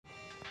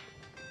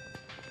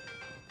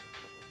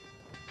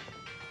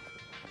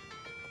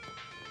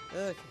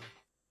Okay.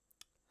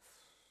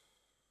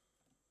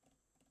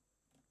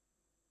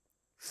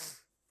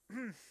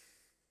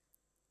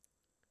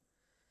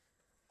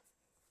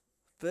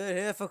 Been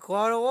here for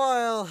quite a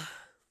while.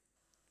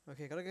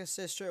 Okay, gotta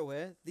say straight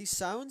away, these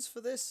sounds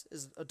for this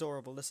is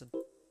adorable. Listen.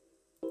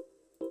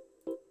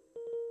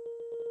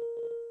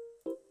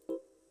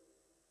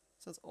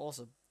 Sounds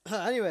awesome.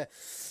 Anyway,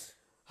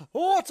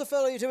 what's a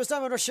fellow YouTubers,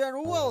 Diamond Rusher,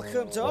 and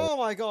welcome to... Oh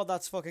my god,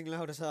 that's fucking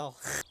loud as hell.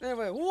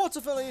 Anyway, what's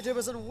a fellow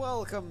YouTubers, and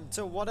welcome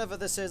to whatever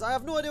this is. I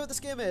have no idea what this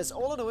game is.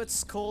 All I know,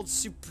 it's called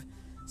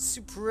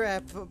Supraball.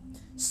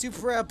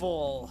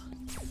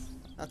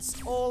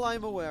 That's all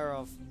I'm aware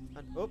of.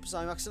 And oops,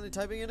 I'm accidentally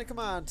typing in a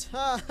command.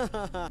 Now,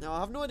 I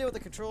have no idea what the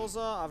controls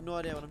are. I have no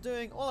idea what I'm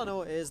doing. All I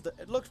know is that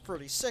it looked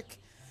pretty sick.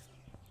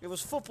 It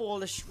was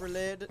footballish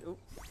related. Ooh.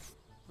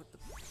 What the...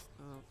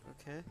 Oh,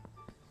 okay.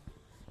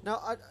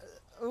 Now,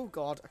 oh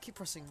god, I keep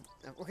pressing...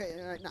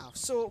 Okay, right now.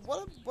 So,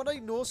 what I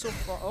know so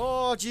far...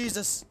 Oh,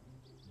 Jesus!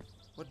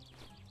 What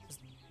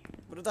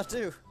did that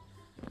do?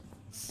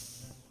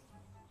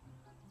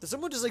 Did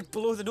someone just, like,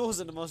 blow the nose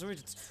into my screen?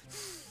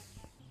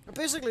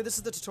 Basically, this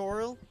is the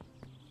tutorial.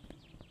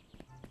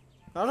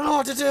 I don't know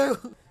what to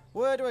do!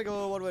 Where do I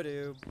go? What do I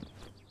do?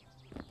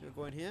 Do I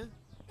go in here?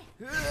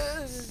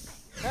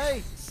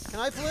 Hey! Can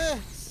I play?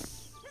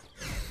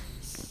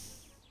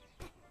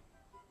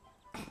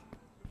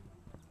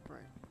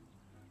 Right.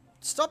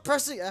 Stop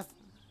pressing F!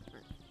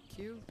 Right.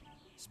 Q.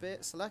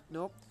 Space. Select.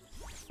 Nope.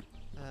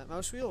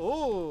 Mouse wheel.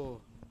 Oh!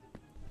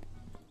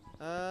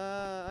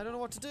 I don't know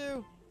what to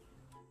do.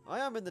 I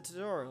am in the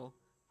tutorial.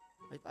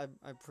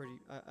 I'm pretty...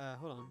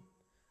 hold on.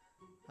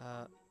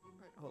 Right,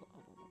 hold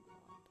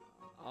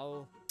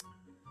on.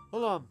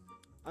 Hold on.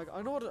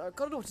 I know what... I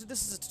gotta know what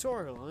this is a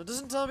tutorial, and it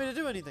doesn't tell me to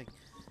do anything.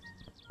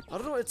 I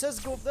don't know. It says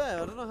go up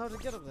there. I don't know how to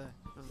get up there.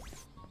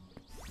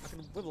 I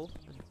can wibble.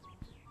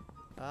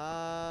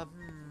 I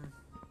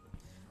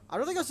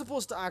don't think I'm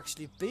supposed to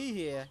actually be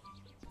here.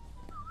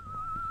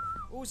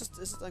 Oh,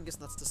 I'm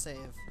guessing that's to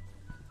save.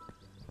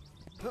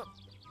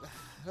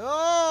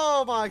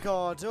 Oh my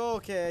god.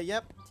 Okay,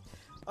 yep.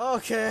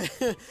 Okay.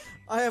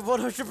 I am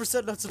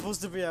 100% not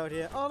supposed to be out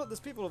here. Oh, look, there's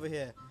people over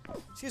here.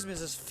 Excuse me,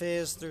 just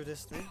phase through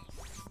this thing.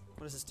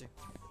 What does this do?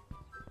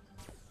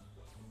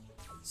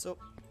 So,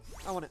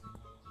 I want it.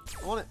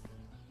 I want it.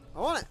 I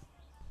want it.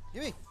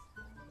 Gimme.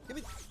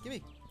 Gimme.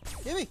 Gimme.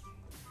 Gimme.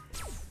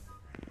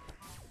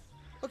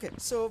 Okay,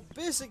 so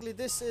basically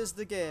this is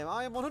the game.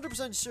 I am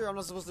 100% sure I'm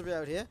not supposed to be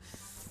out here.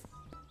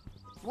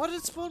 Why did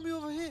it spawn me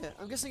over here?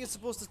 I'm guessing it's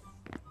supposed to...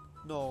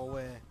 No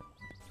way.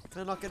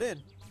 Can I not get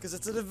in? Because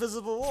it's an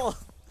invisible wall.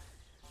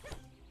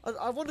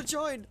 I want to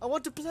join. I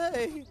want to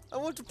play. I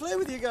want to play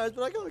with you guys,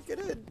 but I can't get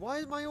in. Why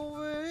am I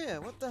over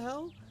here? What the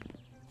hell?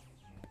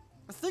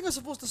 I think I'm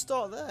supposed to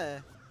start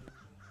there.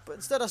 But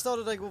instead I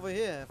started like over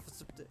here.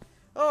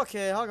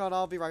 Okay, hang on.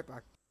 I'll be right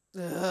back.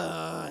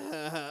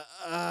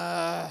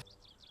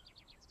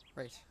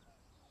 Right.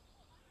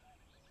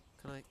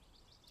 Can I...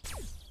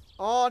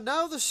 Oh,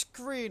 now the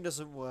screen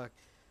doesn't work.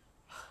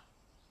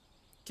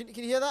 Can you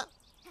hear that?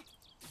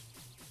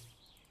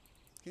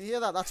 Can you hear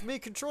that? That's me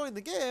controlling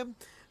the game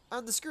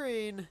and the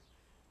screen.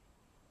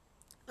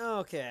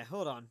 Okay,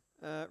 hold on.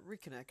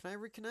 Reconnect. Can I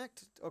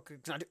reconnect? Okay,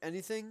 can I do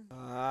anything?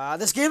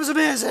 This game is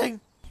amazing!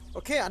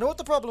 Okay, I know what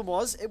the problem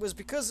was. It was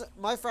because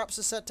my fraps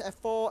are set to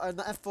F4 and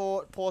the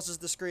F4 pauses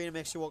the screen and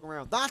makes you walk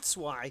around. That's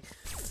why.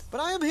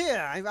 But I am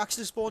here. I've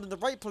actually spawned in the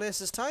right place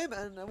this time,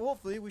 and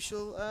hopefully we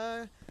shall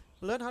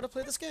learn how to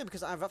play this game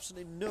because I have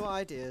absolutely no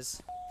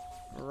ideas.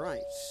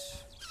 Right.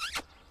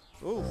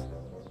 Ooh.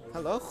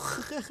 Hello.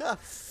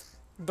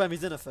 Buy me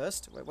dinner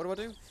first. Wait, what do I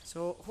do?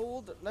 So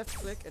hold left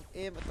click and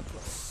aim at the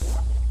plus.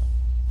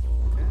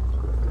 Okay.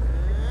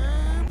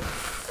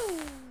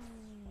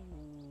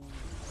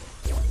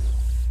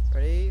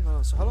 Ready? Hold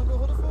on. So how long do I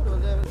hold it for?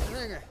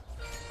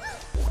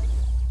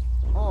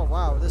 Oh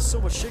wow, there's so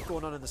much shit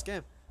going on in this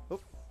game. Oh,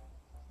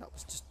 that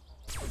was just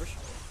rubbish.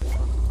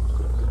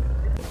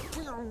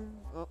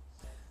 Oh,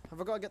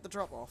 have I got to get the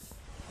drop off?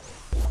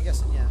 I'm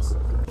guessing yes.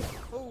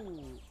 Oh,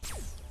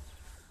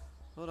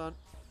 hold on.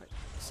 Right,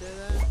 stay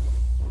there.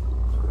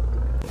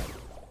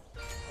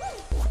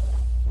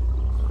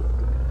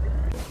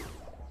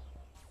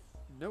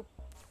 Nope.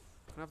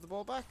 Can I have the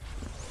ball back?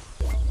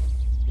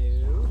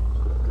 No.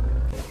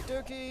 Okie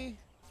dokie.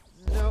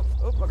 Nope.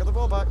 Oh, I got the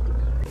ball back.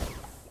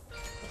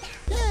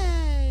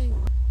 Yay!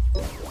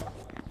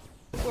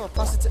 Go on,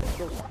 pass it to...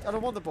 No, I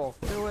don't want the ball.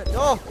 Go away.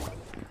 No!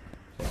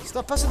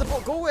 Stop passing the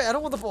ball. Go away. I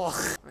don't want the ball.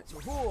 Right, so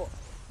whoa.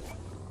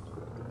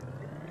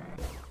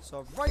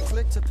 So right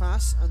click to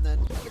pass, and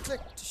then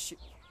click to shoot.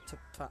 To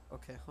pass.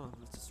 Okay, hold on.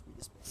 Let's just read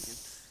this again.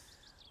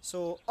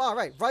 So,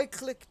 alright, right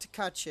click to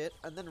catch it,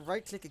 and then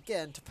right click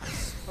again to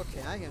pass.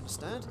 Okay, I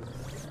understand.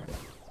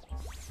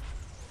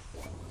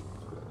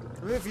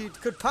 If you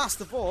could pass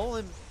the ball,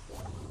 and...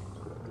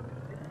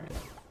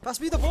 Pass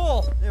me the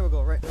ball! There we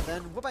go, right, and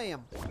then,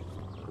 wha-bam!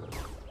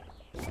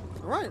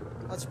 Alright,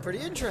 that's pretty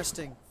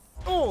interesting.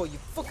 Oh, you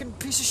fucking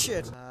piece of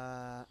shit!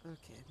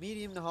 Okay,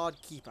 medium to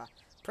hard keeper.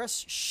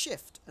 Press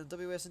shift and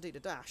WSD to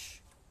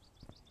dash.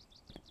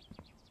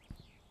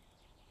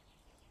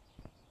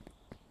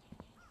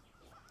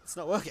 It's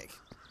not working.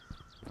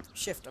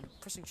 Shift. I'm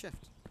pressing shift.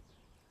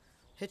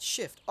 Hit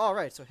shift. Oh,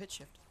 right. So hit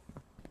shift.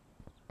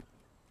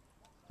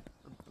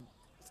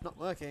 It's not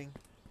working.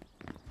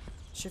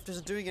 Shift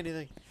isn't doing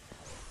anything.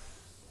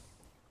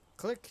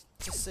 Click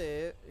to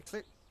save.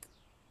 Click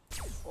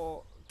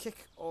or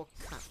kick or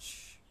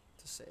catch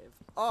to save.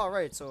 Oh,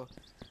 right. So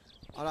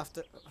I'll have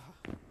to.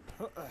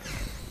 So now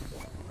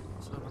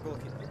I'm a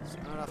goalkeeper. So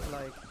now I'll have to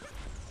like.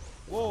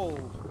 Whoa.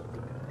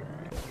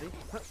 Ready?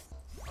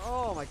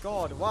 Oh my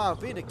god. Wow.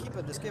 Being a keeper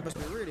in this game must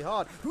be really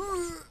hard.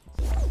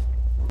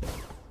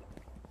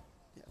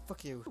 Yeah,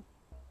 fuck you.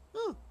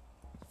 Oh,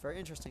 very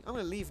interesting. I'm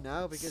gonna leave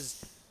now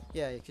because.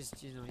 Yeah, because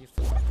you know you.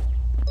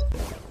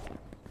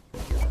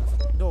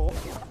 No,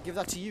 give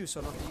that to you, so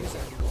I don't have to use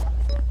it anymore.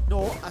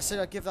 No, I said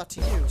I'd give that to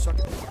you, so I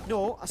can.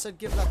 No, I said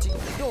give that to you.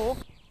 No.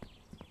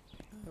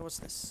 What's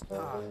this?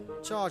 Ah,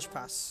 charge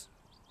pass.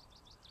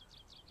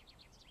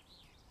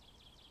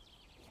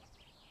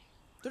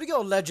 Did he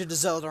go Legend of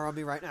Zelda on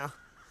me right now?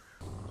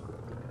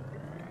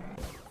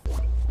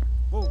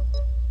 Whoa!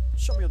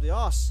 Shot me up the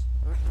arse.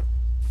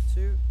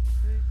 2,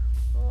 3,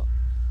 4.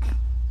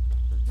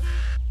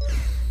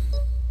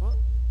 What?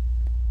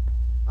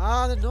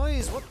 Ah, the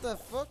noise! What the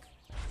fuck?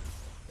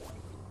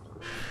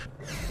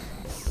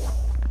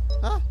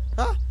 Huh?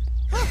 Huh?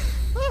 Huh?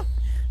 Huh?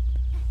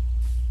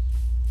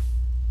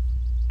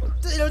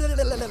 Is that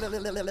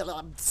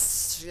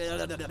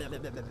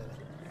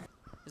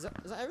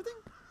everything?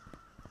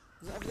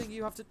 Is that everything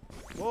you have to...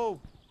 Whoa!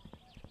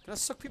 Can I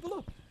suck people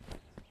up?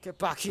 Get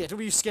back here! Don't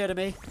be scared of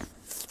me!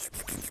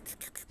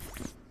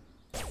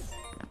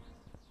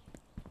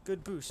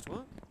 Good boost,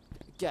 what?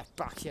 Get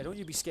back here! Don't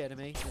you be scared of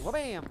me!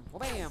 Wabam!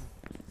 Wabam!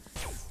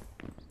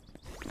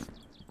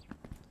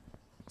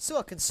 So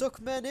I can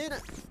suck men in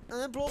and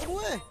then blow them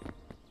away.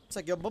 It's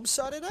like your mum's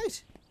Saturday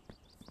night.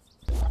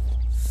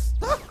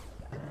 Ah!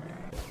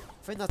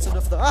 I think that's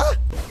enough though. Ah!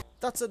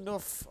 That's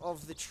enough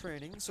of the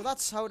training. So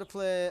that's how to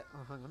play.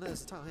 Oh, hang on,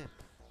 there's a tile here.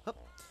 Oh.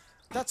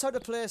 That's how to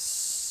play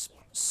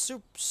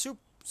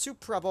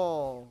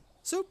Supraball.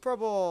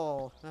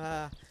 Supraball.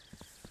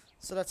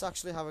 So let's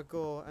actually have a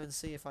go and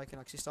see if I can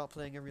actually start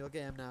playing a real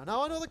game now.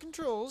 Now I know the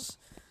controls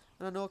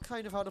and I know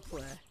kind of how to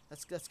play.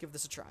 Let's give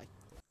this a try.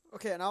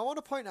 Okay, now I want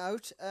to point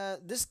out,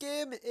 this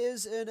game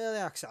is in early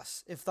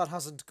access, if that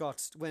hasn't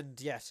got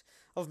wind yet,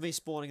 of me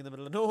spawning in the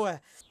middle of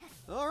nowhere.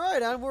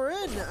 Alright, and we're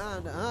in,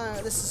 and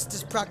this is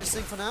just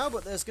practicing for now,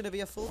 but there's going to be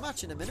a full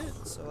match in a minute,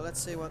 so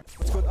let's see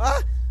what's good.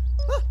 Ah!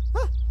 Ah!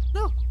 Ah!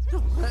 No!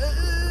 No!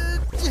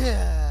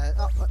 Yeah!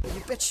 Oh,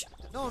 you bitch!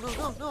 No, no,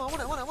 no, no, I want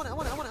it.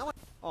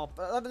 Oh,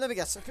 but let me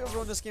guess,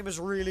 everyone in this game is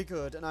really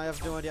good, and I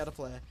have no idea how to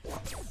play.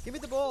 Give me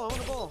the ball, I want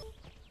the ball.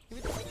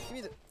 Give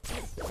me the,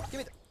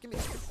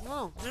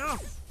 no.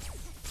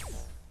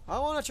 I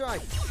want to try.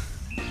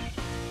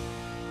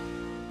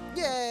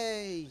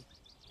 Yay!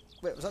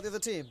 Wait, was that the other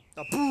team?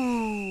 Oh,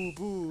 boo,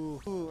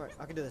 boo, boo. Right,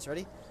 I can do this.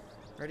 Ready?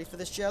 Ready for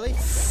this jelly?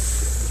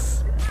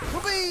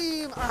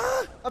 Beam!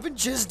 Ah! I've been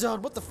jizzed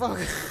on. What the fuck?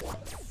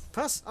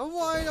 Pass. I'm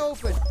wide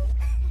open.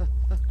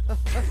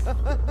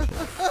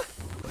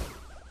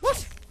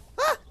 What?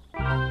 Ah!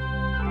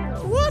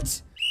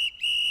 What?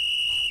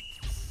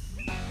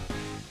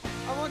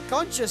 I'm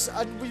unconscious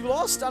and we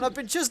lost and I've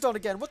been jizzed on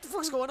again. What the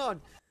fuck's going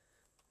on?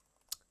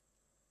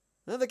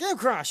 And then the game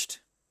crashed.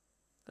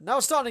 And now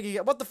it's starting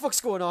again. What the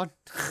fuck's going on?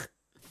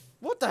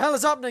 What the hell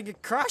is happening?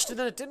 It crashed and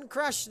then it didn't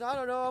crash. I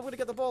don't know. I'm gonna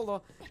get the ball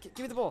though. Give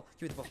me the ball.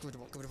 Give me the ball. Give me the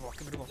ball. Give me the ball.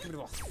 Give me the ball. Give me the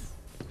ball.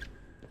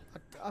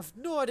 I have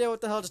no idea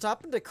what the hell just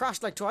happened. It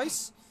crashed like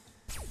twice.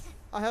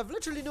 I have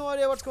literally no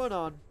idea what's going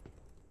on.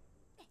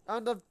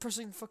 And I'm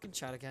pressing fucking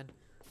chat again.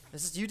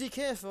 This is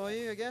UDK for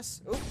you, I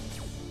guess. Oh.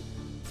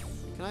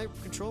 Can I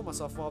control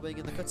myself while being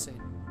in the cutscene?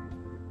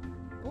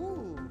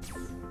 Ooh.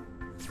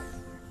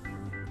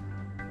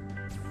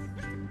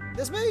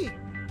 There's me!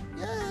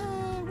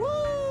 Yeah!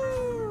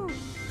 Woo!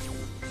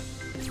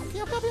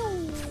 Pew, pew,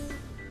 pew.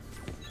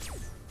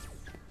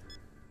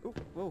 Ooh,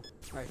 whoa.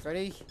 Right,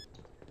 ready?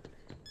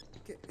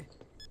 Go,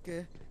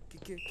 go.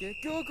 Give me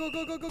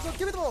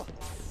the ball!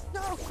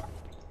 No!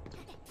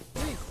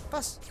 Give me,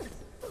 pass.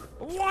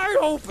 Wide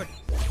open!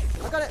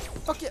 I got it.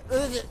 Fuck you.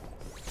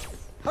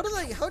 How do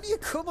you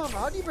come on?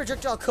 How do you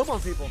projectile come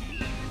on people?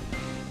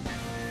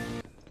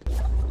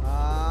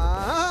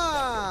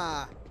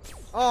 Ah!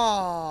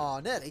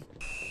 Oh, nearly.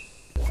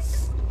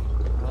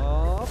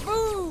 Oh,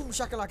 boom!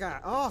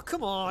 Shakalaka. Oh,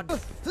 come on.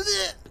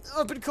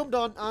 I've been cummed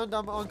on and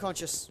I'm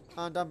unconscious.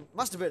 And I'm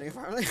masturbating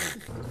apparently.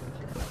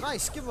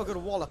 Nice, give him a good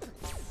wallop.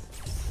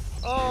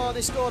 Oh,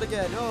 they scored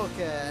again.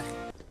 Okay.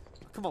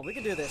 Come on, we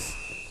can do this.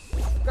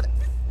 Got it.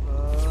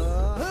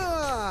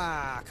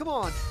 Come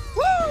on.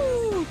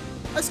 Woo!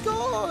 I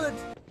scored!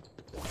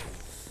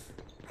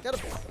 Get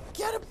him.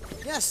 Get him!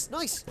 Yes,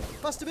 nice.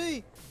 Pass to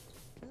me.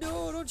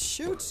 No, don't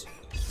shoot.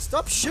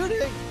 Stop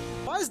shooting.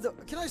 Why is the...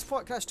 Can I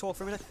just talk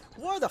for a minute?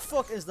 Why the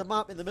fuck is the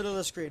map in the middle of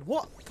the screen?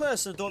 What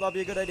person thought that'd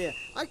be a good idea?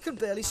 I can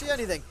barely see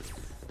anything.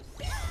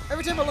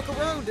 Every time I look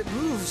around, it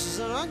moves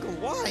at an angle.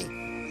 Why?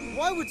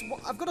 Why would...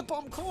 I've got a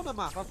bottom corner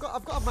map. I've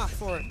got a map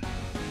for it.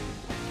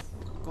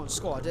 go and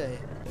score, dare you?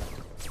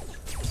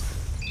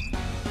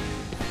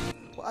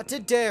 Well, I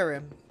did dare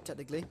him,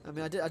 technically. I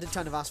mean, I did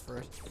kind of ask for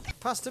it.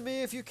 Pass to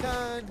me if you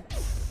can.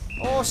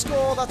 Oh,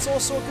 score! That's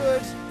also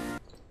good.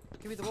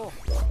 Give me the ball.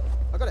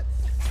 I got it.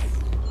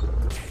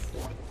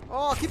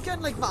 Oh, I keep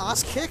getting like my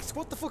ass kicked.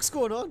 What the fuck's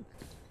going on?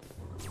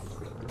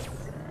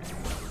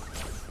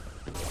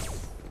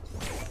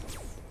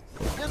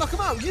 Yeah, knock him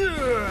out.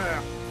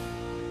 Yeah.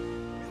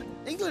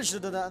 England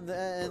should have done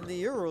that in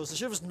the Euros. They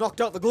should have just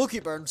knocked out the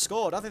goalkeeper and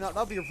scored. I think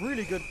that'd be a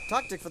really good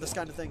tactic for this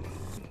kind of thing.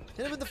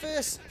 Hit him in the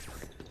face.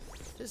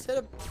 Just hit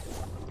him.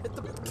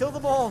 Kill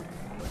them all.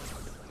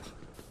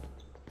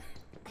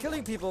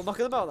 Killing people,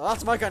 knocking them out.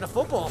 That's my kind of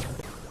football.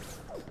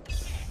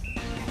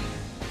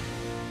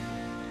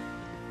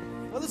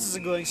 Well, this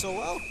isn't going so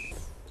well.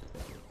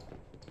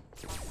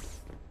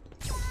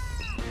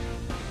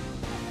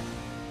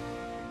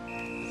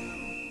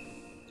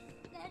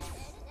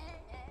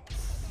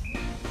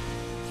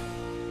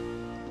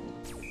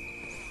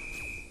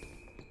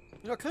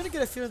 You know, I kind of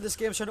get a feeling this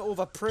game's trying to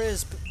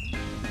overpraise.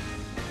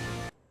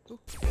 Ooh,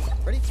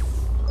 ready?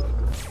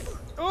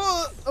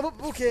 Oh,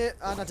 okay,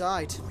 and I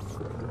died.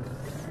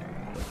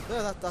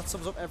 Yeah, that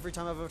sums up every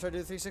time I've ever tried to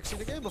do 360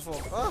 in a game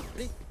before. Ah,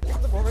 ready?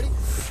 Get the ball ready.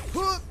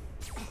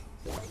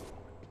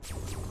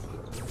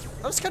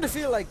 I just kind of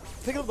feel like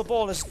picking up the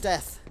ball is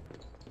death.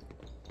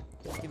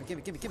 Gimme.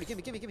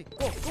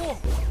 Go.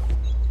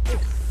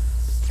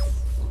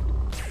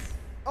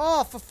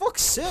 Oh, for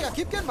fuck's sake, I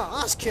keep getting my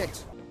ass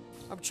kicked.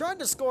 I'm trying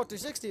to score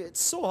 360. It's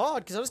so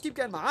hard because I just keep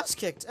getting my ass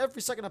kicked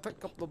every second I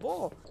pick up the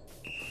ball.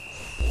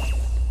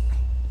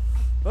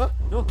 Huh?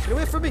 No, get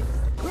away from me.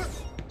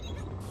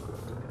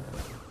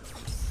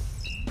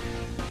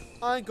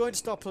 I'm going to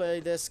stop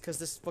playing this because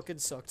this fucking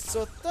sucked.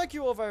 So thank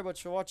you all very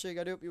much for watching.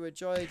 I hope you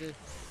enjoyed it.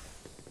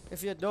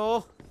 If you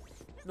no,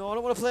 I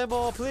don't want to play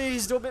more.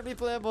 Please don't make me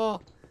play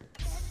more.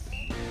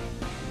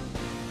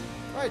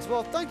 Right,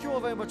 well, thank you all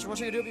very much for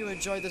watching. I hope you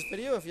enjoyed this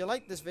video. If you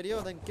liked this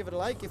video, then give it a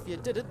like. If you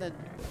didn't, then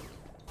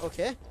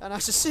okay. And I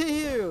shall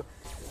see you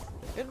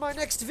in my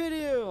next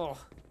video.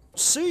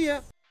 See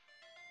ya.